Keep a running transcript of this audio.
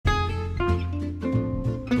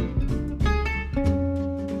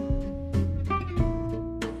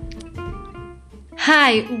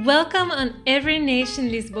Hi, welcome on Every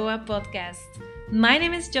Nation Lisboa podcast. My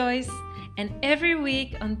name is Joyce, and every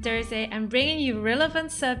week on Thursday, I'm bringing you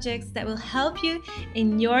relevant subjects that will help you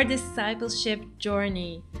in your discipleship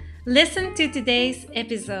journey. Listen to today's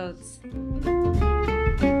episodes.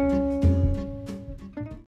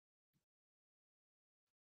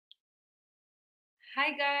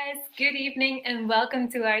 Hi guys, good evening and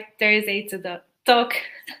welcome to our Thursday Talk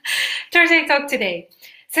today.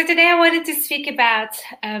 So today I wanted to speak about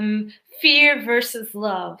fear versus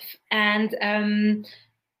love. And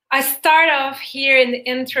I start off here in the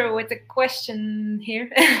intro with a question here.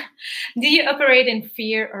 Do you operate in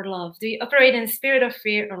fear or love? Do you operate in the spirit of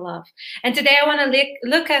fear or love? And today I want to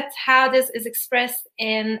look at how this is expressed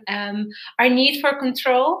in our need for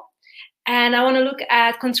control. And I want to look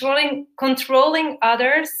at controlling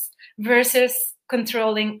others versus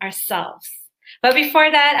controlling ourselves. But before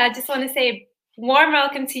that, I just want to say a warm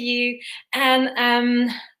welcome to you. And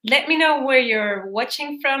let me know where you're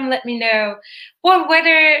watching from. Let me know what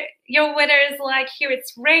your weather is like. Here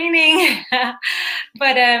it's raining,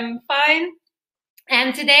 but fine.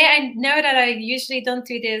 And today I know that I usually don't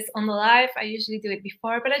do this on the live. I usually do it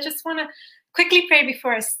before, but I just want to quickly pray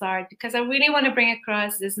before I start because I really want to bring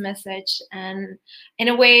across this message and in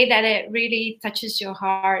a way that it really touches your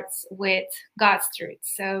hearts with God's truth.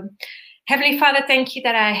 So Heavenly Father, thank you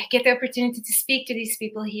that I get the opportunity to speak to these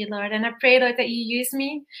people here, Lord. And I pray, Lord, that you use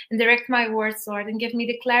me and direct my words, Lord, and give me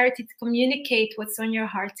the clarity to communicate what's on your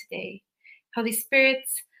heart today. Holy Spirit,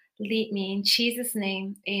 lead me in Jesus'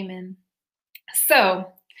 name. Amen. So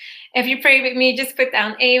if you pray with me, just put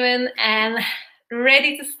down amen and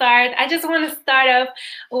ready to start. I just want to start off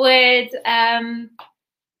with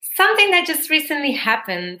something that just recently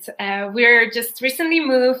happened. We're just recently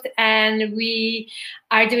moved and we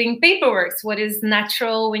are doing paperwork. What is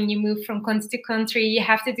natural when you move from country to country, you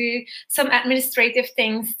have to do some administrative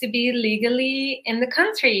things to be legally in the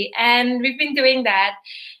country. And we've been doing that.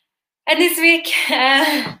 And this week,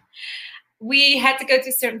 we had to go to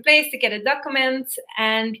a certain place to get a document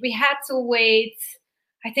and we had to wait.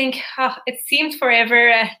 I think it seemed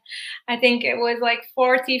forever. I think it was like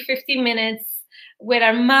 40, 50 minutes with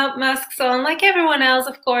our masks on, like everyone else,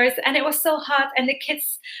 of course. And it was so hot and the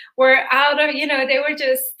kids were they were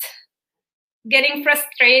just getting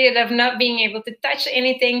frustrated of not being able to touch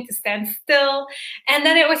anything, to stand still. And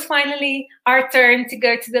then it was finally our turn to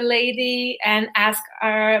go to the lady and ask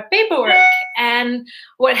our paperwork. And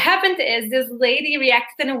what happened is this lady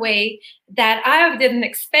reacted in a way that I didn't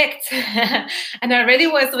expect. And I already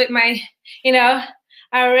was with I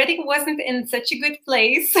already wasn't in such a good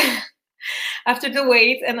place after the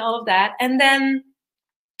wait and all of that. And then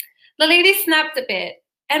the lady snapped a bit.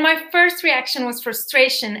 And my first reaction was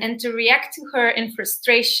frustration and to react to her in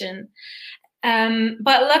frustration. But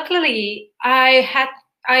luckily, I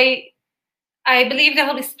believe the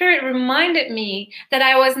Holy Spirit reminded me that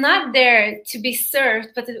I was not there to be served,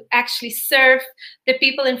 but to actually serve the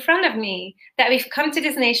people in front of me, that we've come to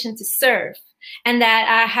this nation to serve. And that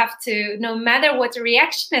I have to, no matter what the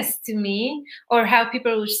reaction is to me or how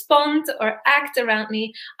people respond or act around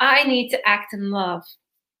me, I need to act in love.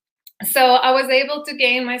 So I was able to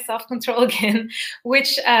gain my self-control again,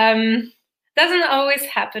 which doesn't always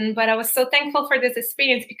happen, but I was so thankful for this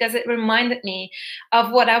experience because it reminded me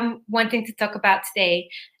of what I'm wanting to talk about today.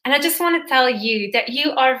 And I just want to tell you that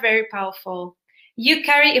you are very powerful. You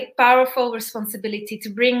carry a powerful responsibility to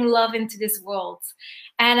bring love into this world.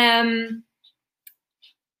 And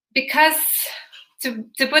because to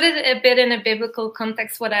put it a bit in a biblical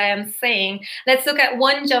context, what I am saying, let's look at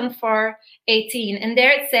 1 John 4:18. And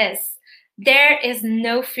there it says, there is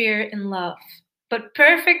no fear in love, but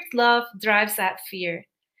perfect love drives out fear,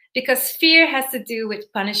 because fear has to do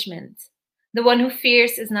with punishment. The one who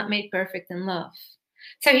fears is not made perfect in love.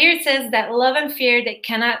 So here it says that love and fear, they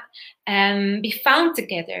cannot be found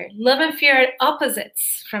together. Love and fear are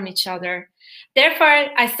opposites from each other. Therefore,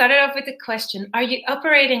 I started off with the question, are you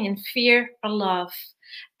operating in fear or love?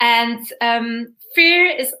 And fear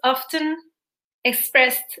is often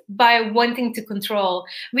expressed by wanting to control.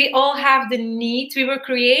 We all have the need. We were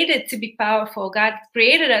created to be powerful. God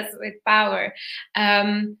created us with power.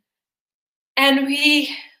 And when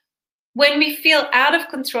we feel out of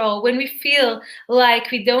control, when we feel like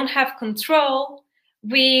we don't have control,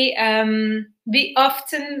 we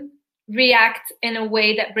often react in a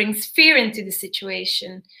way that brings fear into the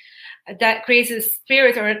situation, that creates a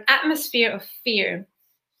spirit or an atmosphere of fear.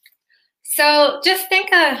 So just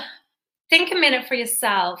think a minute for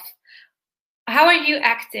yourself. How are you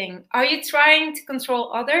acting? Are you trying to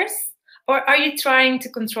control others or are you trying to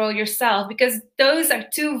control yourself? Because those are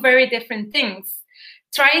two very different things.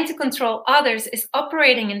 Trying to control others is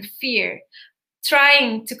operating in fear.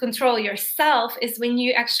 Trying to control yourself is when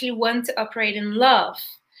you actually want to operate in love.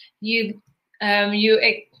 How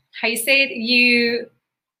you say it,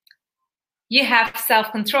 you have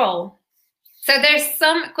self-control. So there's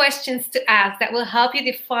some questions to ask that will help you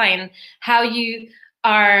define how you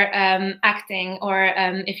are acting, or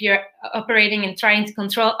if you're operating and trying to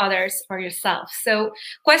control others or yourself. So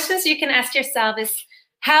questions you can ask yourself is,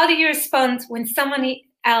 how do you respond when someone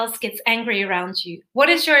else gets angry around you? What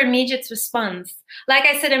is your immediate response? Like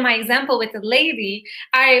I said in my example with the lady,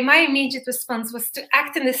 my immediate response was to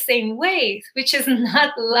act in the same way, which is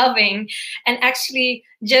not loving, and actually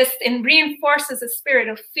just reinforces a spirit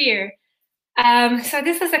of fear. So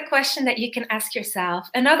this is a question that you can ask yourself.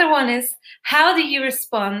 Another one is, how do you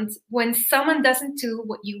respond when someone doesn't do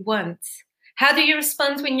what you want? How do you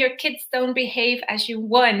respond when your kids don't behave as you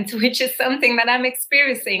want, which is something that I'm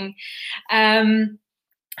experiencing?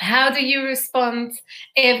 How do you respond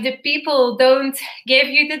if the people don't give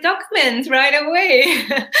you the document right away?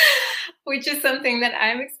 Which is something that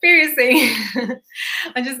I'm experiencing.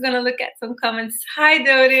 I'm just going to look at some comments. Hi,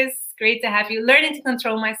 Doris. Great to have you. Learning to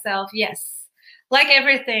control myself. Yes. Like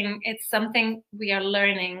everything, it's something we are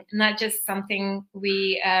learning, not just something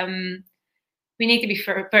we need to be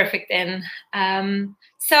perfect in.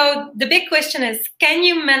 So the big question is, can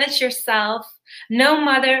you manage yourself no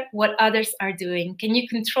matter what others are doing? Can you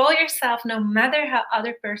control yourself no matter how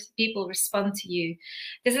other people respond to you?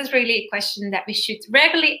 This is really a question that we should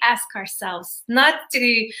regularly ask ourselves, not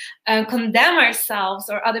to condemn ourselves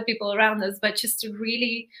or other people around us, but just to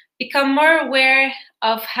really become more aware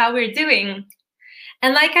of how we're doing.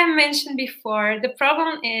 And like I mentioned before, the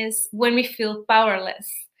problem is when we feel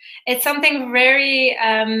powerless. It's something very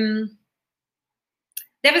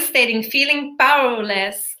devastating, feeling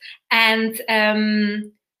powerless, and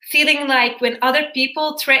feeling like when other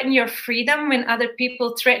people threaten your freedom, when other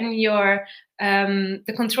people threaten your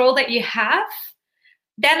the control that you have,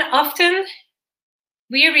 then often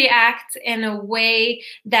we react in a way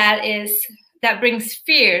that brings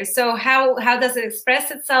fear. So how does it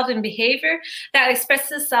express itself in behavior? That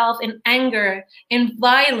expresses itself in anger, in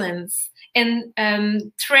violence, in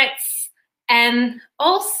threats, and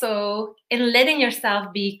also in letting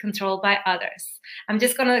yourself be controlled by others. I'm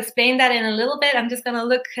just going to explain that in a little bit. I'm just going to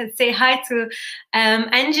look and say hi to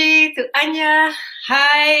Angie, to Anya.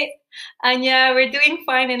 Hi, Anya. We're doing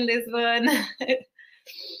fine in Lisbon.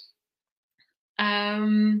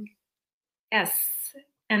 Yes.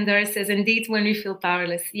 And Doris says, indeed, when we feel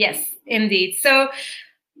powerless. Yes, indeed. So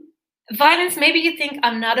violence, maybe you think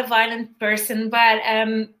I'm not a violent person, but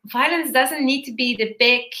violence doesn't need to be the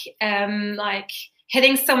big, like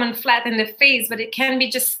hitting someone flat in the face, but it can be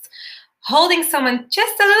just holding someone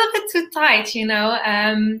just a little bit too tight, you know.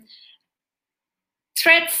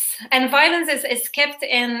 Threats and violence is kept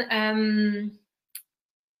in...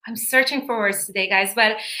 I'm searching for words today, guys,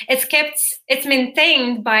 but it's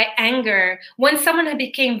maintained by anger. When someone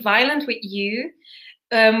became violent with you,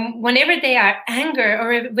 whenever they are angry,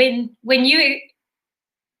 or when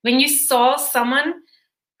you saw someone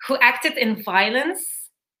who acted in violence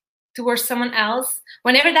towards someone else,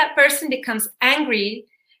 whenever that person becomes angry,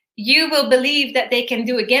 you will believe that they can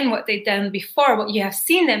do again what they've done before, what you have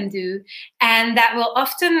seen them do. And that will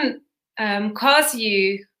often cause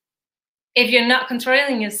you, if you're not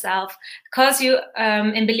controlling yourself, cause you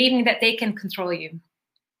in believing that they can control you.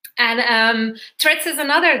 And threats is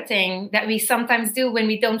another thing that we sometimes do when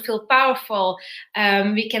we don't feel powerful.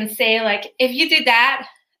 We can say, like, if you do that,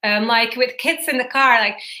 like with kids in the car,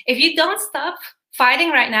 like, if you don't stop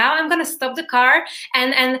fighting right now, I'm going to stop the car,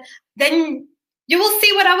 and then you will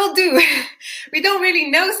see what I will do. We don't really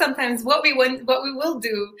know sometimes what we want, what we will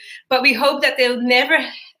do, but we hope that they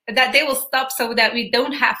will stop, so that we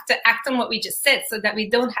don't have to act on what we just said, so that we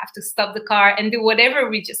don't have to stop the car and do whatever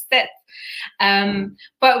we just said.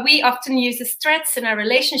 But we often use the threats in our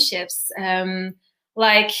relationships,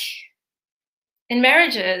 like in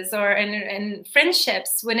marriages or in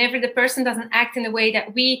friendships. Whenever the person doesn't act in the way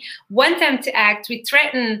that we want them to act, we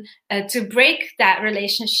threaten to break that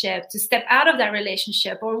relationship, to step out of that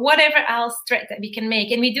relationship, or whatever else threat that we can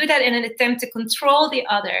make. And we do that in an attempt to control the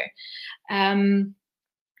other.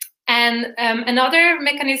 Another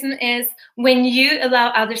mechanism is when you allow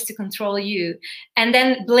others to control you, and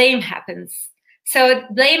then blame happens. So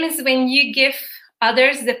blame is when you give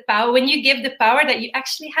others the power, when you give the power that you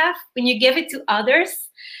actually have, when you give it to others,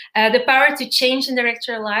 the power to change and direct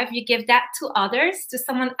your life, you give that to others, to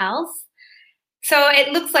someone else. So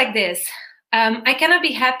it looks like this. I cannot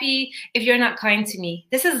be happy if you're not kind to me.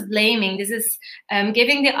 This is blaming. This is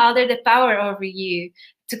giving the other the power over you,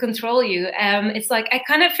 to control you. It's like, I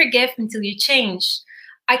cannot forgive until you change.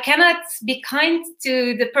 I cannot be kind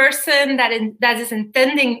to the person that is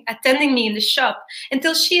attending me in the shop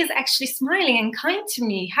until she is actually smiling and kind to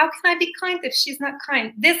me. How can I be kind if she's not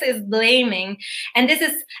kind? This is blaming, and this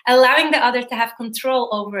is allowing the other to have control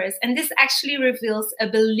over us. And this actually reveals a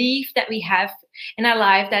belief that we have in our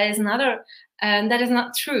life that is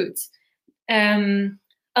not truth.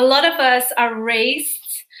 A lot of us are raised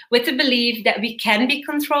with the belief that we can be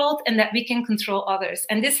controlled and that we can control others.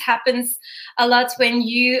 And this happens a lot when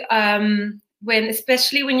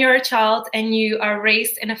especially when you're a child and you are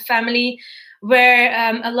raised in a family where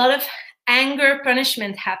a lot of anger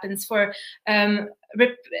punishment happens. For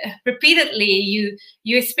repeatedly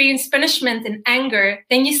you experience punishment and anger,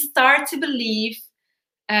 then you start to believe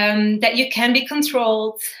that you can be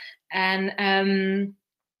controlled, and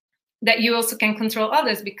that you also can control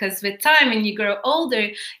others, because with time, when you grow older,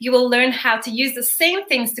 you will learn how to use the same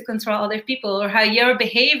things to control other people, or how your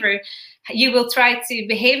behavior, you will try to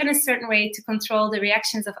behave in a certain way to control the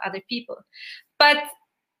reactions of other people. But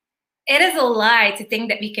it is a lie to think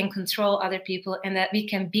that we can control other people and that we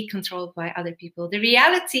can be controlled by other people. The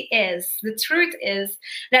reality is, the truth is,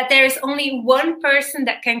 that there is only one person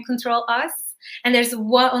that can control us, and there's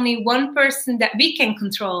only one person that we can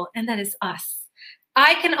control, and that is us.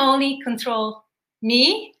 I can only control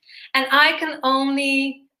me, and I can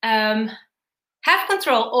only have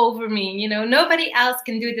control over me. You know, nobody else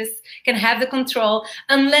can do this, can have the control,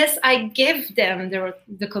 unless I give them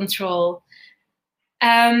the control.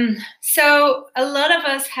 So a lot of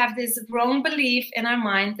us have this wrong belief in our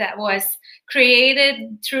mind that was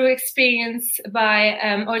created through experience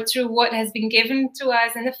by or through what has been given to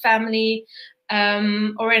us in the family,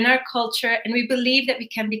 or in our culture, and we believe that we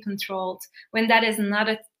can be controlled when that's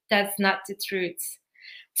not the truth.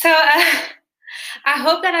 So I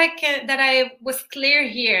hope that I was clear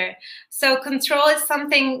here. So control is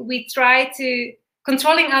something we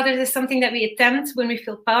controlling others is something that we attempt when we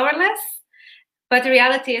feel powerless, but the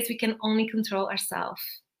reality is we can only control ourselves.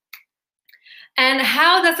 And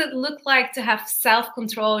how does it look like to have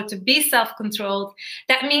self-control, or to be self-controlled?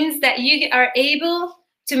 That means that you are able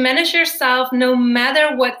to manage yourself no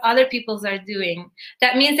matter what other people are doing.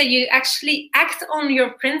 That means that you actually act on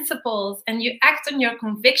your principles and you act on your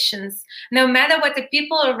convictions, no matter what the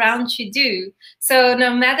people around you do. So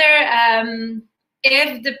no matter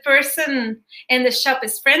if the person in the shop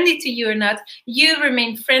is friendly to you or not, you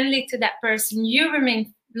remain friendly to that person. You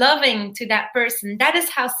remain loving to that person. That is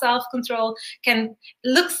how self-control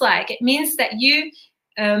looks like. It means that you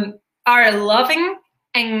are a loving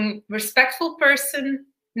and respectful person,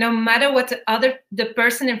 no matter what the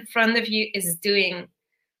person in front of you is doing.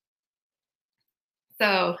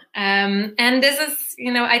 So, and this is,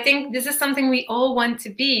 I think this is something we all want to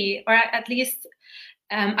be, or at least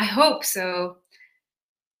I hope so.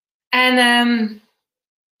 And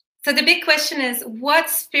so the big question is, what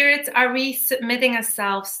spirits are we submitting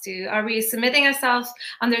ourselves to? Are we submitting ourselves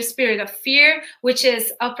under a spirit of fear, which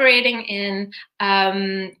is operating in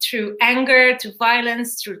through anger, through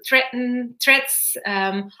violence, through threats,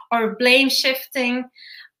 or blame shifting?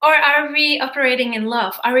 Or are we operating in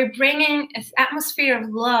love? Are we bringing an atmosphere of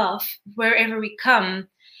love wherever we come?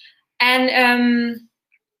 And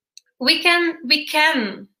we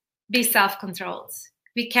can be self-controlled.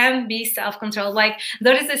 We can be self-controlled. Like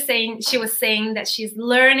Doris is saying, she was saying that she's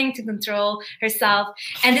learning to control herself.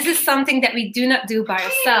 And this is something that we do not do by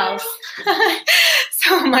ourselves.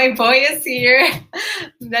 So my boy is here.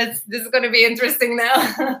 This is going to be interesting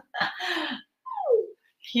now.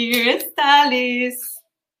 Here is Thalys.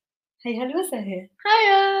 Hey, hallo Sahir.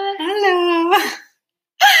 Hiya. Hello.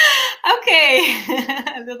 Okay,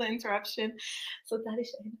 a little interruption. So Thalys.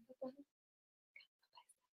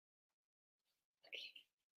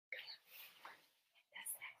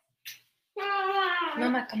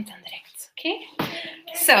 Mama komt dan direct, okay?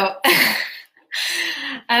 So,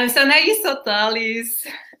 so now you saw Thalys.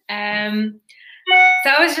 So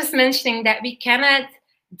I was just mentioning that we cannot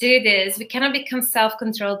do this. We cannot become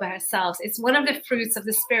self-controlled by ourselves. It's one of the fruits of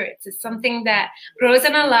the spirits. It's something that grows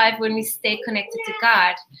in our life when we stay connected to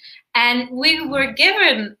God. And we were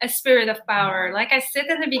given a spirit of power. Like I said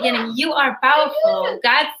in the beginning, you are powerful.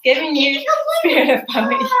 God's giving you spirit of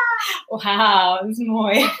power. Wow, dat is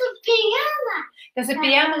mooi. Dat is een pyjama. Dat is een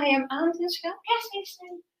pyjama die je hem aan doet, schat?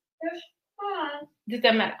 Doe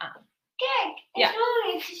hem maar aan. Kijk, Ja.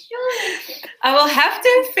 het is zo. I will have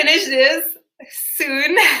to finish this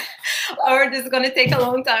soon, or this is going to take a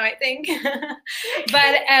long time, I think.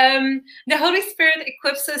 But the Holy Spirit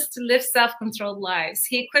equips us to live self-controlled lives.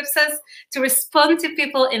 He equips us to respond to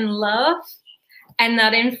people in love and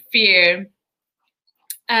not in fear.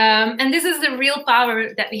 And this is the real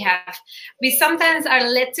power that we have. We sometimes are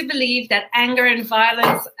led to believe that anger and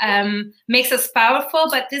violence makes us powerful,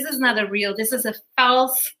 but this is not a real, this is a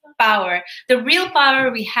false power. The real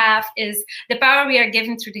power we have is the power we are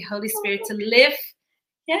given through the Holy Spirit to live,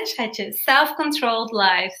 self-controlled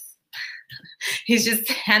lives. He's just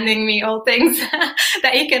handing me all things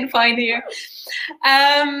that you can find here.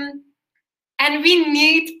 And we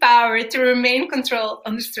need power to remain controlled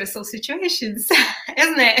under stressful situations,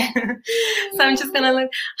 isn't it? So I'm just gonna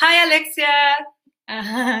look. Hi, Alexia.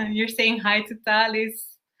 You're saying hi to Thalis.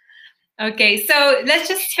 Okay, so let's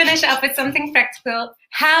just finish up with something practical.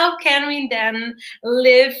 How can we then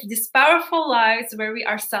live these powerful lives where we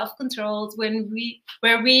are self-controlled,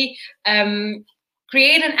 where we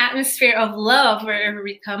create an atmosphere of love wherever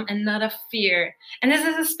we come and not of fear? And this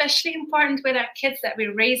is especially important with our kids that we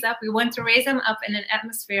raise up. We want to raise them up in an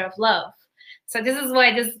atmosphere of love. So this is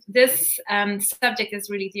why this subject is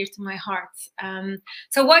really dear to my heart.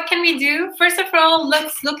 So what can we do? First of all,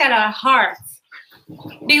 let's look at our hearts.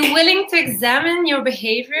 Be willing to examine your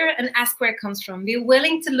behavior and ask where it comes from. Be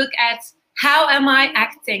willing to look at, how am I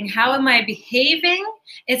acting? How am I behaving?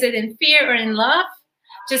 Is it in fear or in love?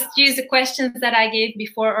 Just use the questions that I gave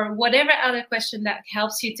before, or whatever other question that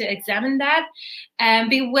helps you to examine that. And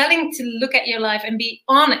be willing to look at your life and be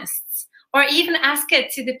honest, or even ask it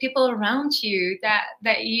to the people around you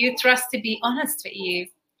that you trust to be honest with you.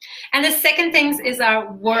 And the second thing is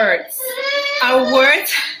our words. Our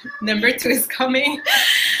words, number 2 is coming.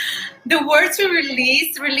 The words we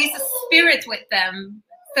release a spirit with them.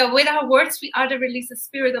 So with our words, we either release a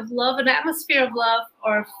spirit of love, an atmosphere of love,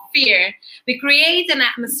 or fear. We create an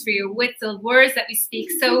atmosphere with the words that we speak.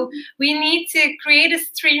 So we need to create a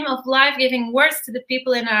stream of life-giving words to the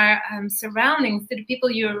people in our surroundings, to the people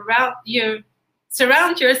you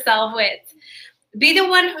surround yourself with. Be the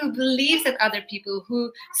one who believes in other people,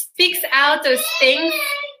 who speaks out those things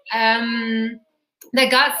that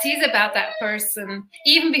God sees about that person,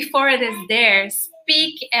 even before it is there.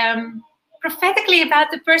 Speak prophetically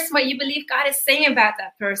about the person, what you believe God is saying about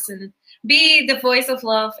that person. Be the voice of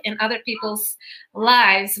love in other people's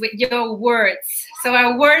lives with your words. So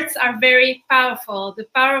our words are very powerful. The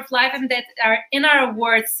power of life and death are in our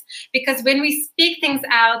words, because when we speak things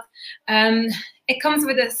out, it comes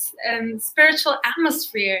with a spiritual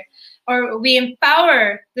atmosphere, or we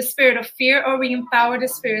empower the spirit of fear, or we empower the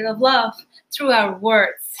spirit of love through our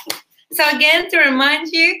words. So again, to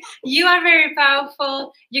remind you, you are very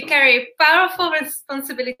powerful. You carry a powerful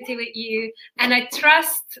responsibility with you. And I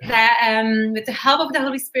trust that with the help of the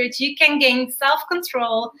Holy Spirit, you can gain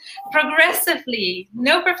self-control progressively.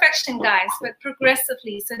 No perfection, guys, but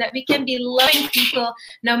progressively, so that we can be loving people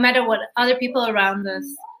no matter what other people around us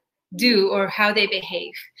do or how they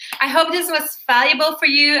behave. I hope this was valuable for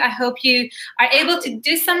you. I hope you are able to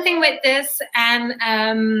do something with this,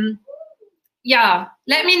 and yeah,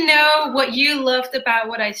 let me know what you loved about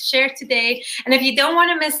what I shared today. And if you don't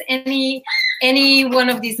want to miss any one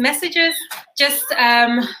of these messages, just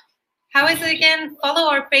how is it again?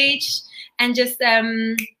 Follow our page and just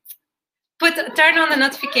turn on the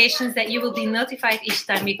notifications that you will be notified each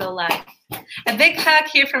time we go live. A big hug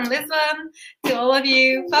here from Lisbon to all of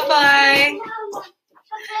you. Bye-bye.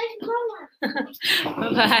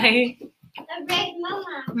 Bye-bye.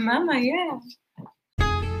 Mama. Mama, yeah.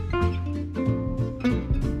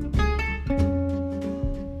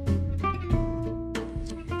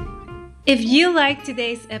 If you liked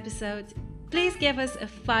today's episode, please give us a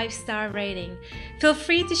 5-star rating. Feel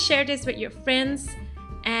free to share this with your friends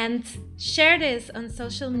and share this on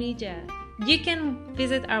social media. You can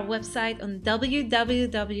visit our website on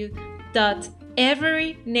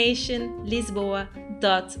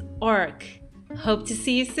www.everynationlisboa.org. Hope to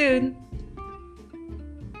see you soon.